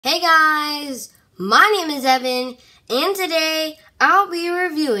Hey guys, my name is Evan, and today I'll be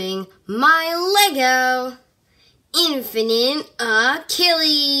reviewing my Lego Infinite Achilles.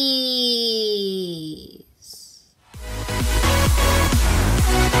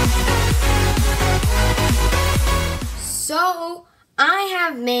 So, I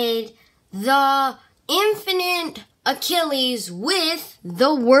have made the Infinite Achilles with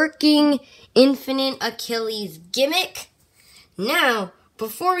the working Infinite Achilles gimmick. Now,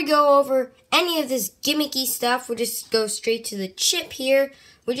 before we go over any of this gimmicky stuff, we'll just go straight to the chip here,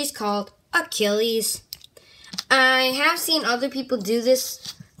 which is called Achilles. I have seen other people do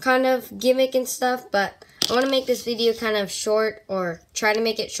this kind of gimmick and stuff, but I want to make this video kind of short, or try to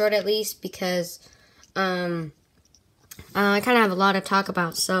make it short at least, because I kind of have a lot to talk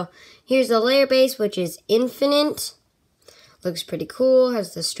about. So here's the layer base, which is infinite. Looks pretty cool,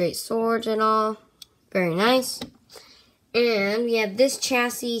 has the straight swords and all. Very nice. And we have this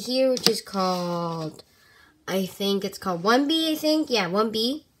chassis here, which is called, I think it's called 1B, I think. Yeah,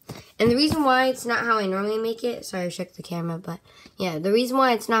 1B. And the reason why it's not how I normally make it, sorry I shook the camera, but yeah, the reason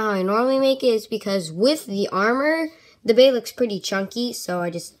why it's not how I normally make it is because with the armor, the bay looks pretty chunky, so I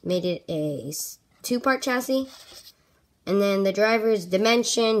just made it a 2-part chassis. And then the driver is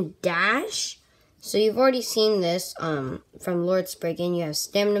dimension dash. So you've already seen this from Lord Spriggan. You have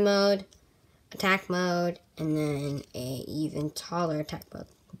stamina mode, attack mode, and then a even taller attack mode,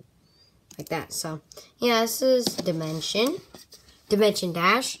 like that. So yeah, this is dimension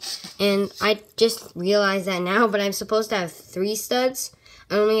dash, and I just realized that now, but I'm supposed to have 3 studs.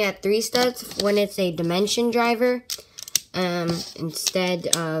 I only had 3 studs when it's a dimension driver,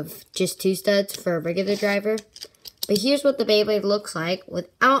 instead of just 2 studs for a regular driver. But here's what the Beyblade looks like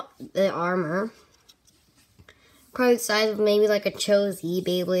without the armor. Probably the size of maybe like a Cho-Z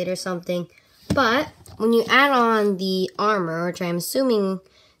Beyblade or something. But when you add on the armor, which I'm assuming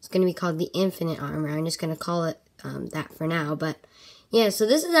is going to be called the Infinite Armor, I'm just going to call it that for now. But yeah, so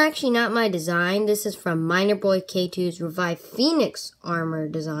this is actually not my design. This is from MinerboyK2's Revived Phoenix Armor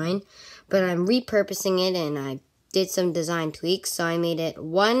design. But I'm repurposing it, and I did some design tweaks. So I made it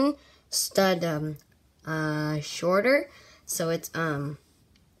 1 stud shorter. So it's 2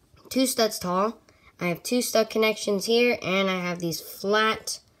 studs tall. I have 2 stud connections here, and I have these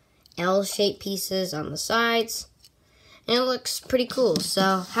flat L-shaped pieces on the sides, and it looks pretty cool.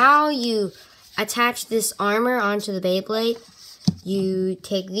 So how you attach this armor onto the Beyblade, you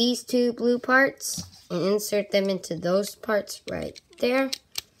take these 2 blue parts and insert them into those parts right there.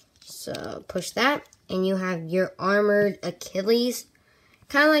 So push that, and you have your armored Achilles,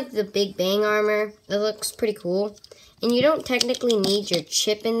 kind of like the Big Bang armor. It looks pretty cool, and you don't technically need your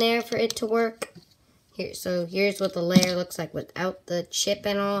chip in there for it to work. So here's what the layer looks like without the chip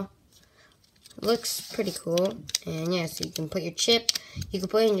and all. Looks pretty cool. And yeah, so you can put your chip. You can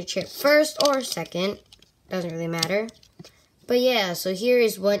put in your chip first or second. Doesn't really matter. But yeah, so here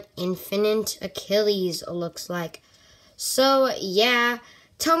is what Infinite Achilles looks like. So yeah,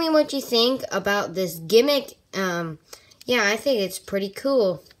 tell me what you think about this gimmick. Yeah, I think it's pretty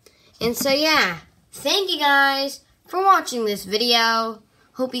cool. And so yeah, thank you guys for watching this video.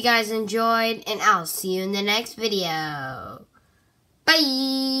 Hope you guys enjoyed, and I'll see you in the next video. Bye!